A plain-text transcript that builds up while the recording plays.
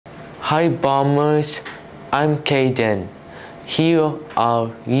Hi Bombers, I'm Caden. Here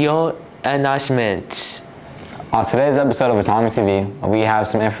are your announcements. On today's episode of Atomic TV, we have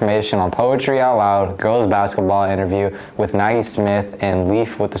some information on Poetry Out Loud, girls basketball interview with Maggie Smith, and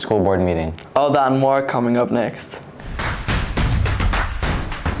Leaf with the school board meeting. All that and more coming up next.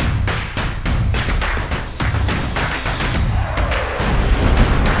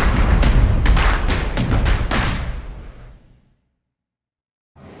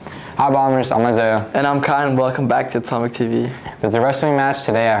 Hi Bombers, I'm Isaiah. And I'm Kyle, and welcome back to Atomic TV. There's a wrestling match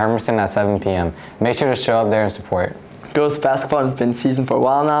today at Hermiston at 7 p.m. Make sure to show up there and support. Girls basketball has been season for a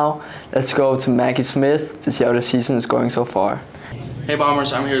while now. Let's go to Maggie Smith to see how the season is going so far. Hey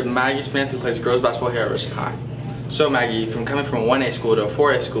Bombers, I'm here with Maggie Smith, who plays girls basketball here at Richland High. So Maggie, from coming from a 1A school to a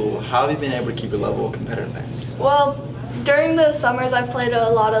 4A school, how have you been able to keep your level of competitiveness? Well, during the summers I've played a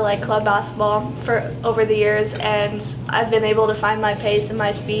lot of club basketball for over the years, and I've been able to find my pace and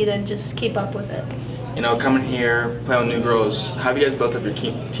my speed and just keep up with it. You know, coming here, playing with new girls, how have you guys built up your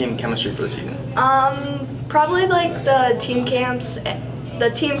team chemistry for the season? Probably the team camps,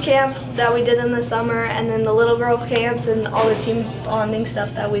 the team camp that we did in the summer, and then the little girl camps and all the team bonding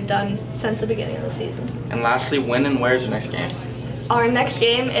stuff that we've done since the beginning of the season. And lastly, when and where is your next game? Our next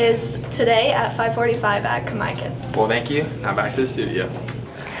game is today at 5:45 at Kamaikan. Well, thank you. Now back to the studio.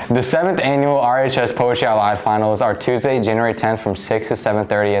 The 7th annual RHS Poetry Out Loud finals are Tuesday, January 10th from 6 to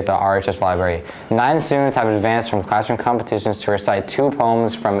 7:30 at the RHS Library. 9 students have advanced from classroom competitions to recite 2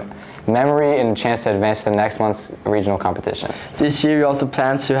 poems from memory and a chance to advance to the next month's regional competition. This year we also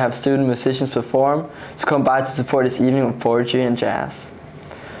plan to have student musicians perform, so come by to support this evening with poetry and jazz.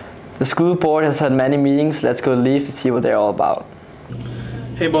 The school board has had many meetings. Let's go to Leaf to see what they're all about.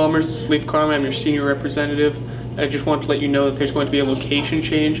 Hey Bombers, this is Leaf Carmen. I'm your senior representative. I just want to let you know that there's going to be a location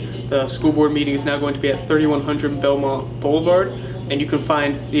change. The school board meeting is now going to be at 3100 Belmont Boulevard, and you can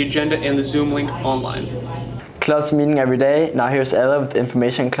find the agenda and the Zoom link online. Clubs meeting every day. Now here's Ella with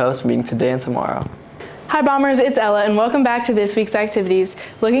information on clubs meeting today and tomorrow. Hi Bombers, it's Ella, and welcome back to this week's activities.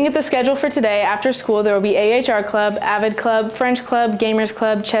 Looking at the schedule for today, after school there will be AHR Club, Avid Club, French Club, Gamers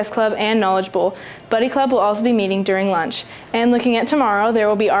Club, Chess Club, and Knowledge Bowl. Buddy Club will also be meeting during lunch. And looking at tomorrow, there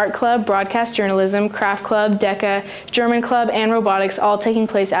will be Art Club, Broadcast Journalism, Craft Club, DECA, German Club, and Robotics all taking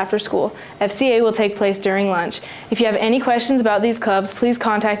place after school. FCA will take place during lunch. If you have any questions about these clubs, please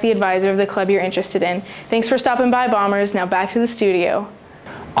contact the advisor of the club you're interested in. Thanks for stopping by, Bombers. Now back to the studio.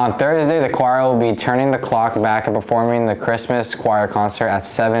 On Thursday, the choir will be turning the clock back and performing the Christmas choir concert at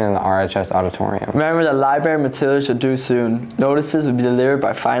 7 in the RHS auditorium. Remember that library materials are due soon. Notices will be delivered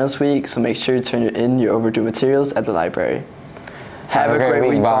by finals week, so make sure you turn in your overdue materials at the library. Have a great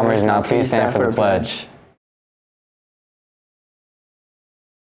week, Bombers. Now please stand for the pledge.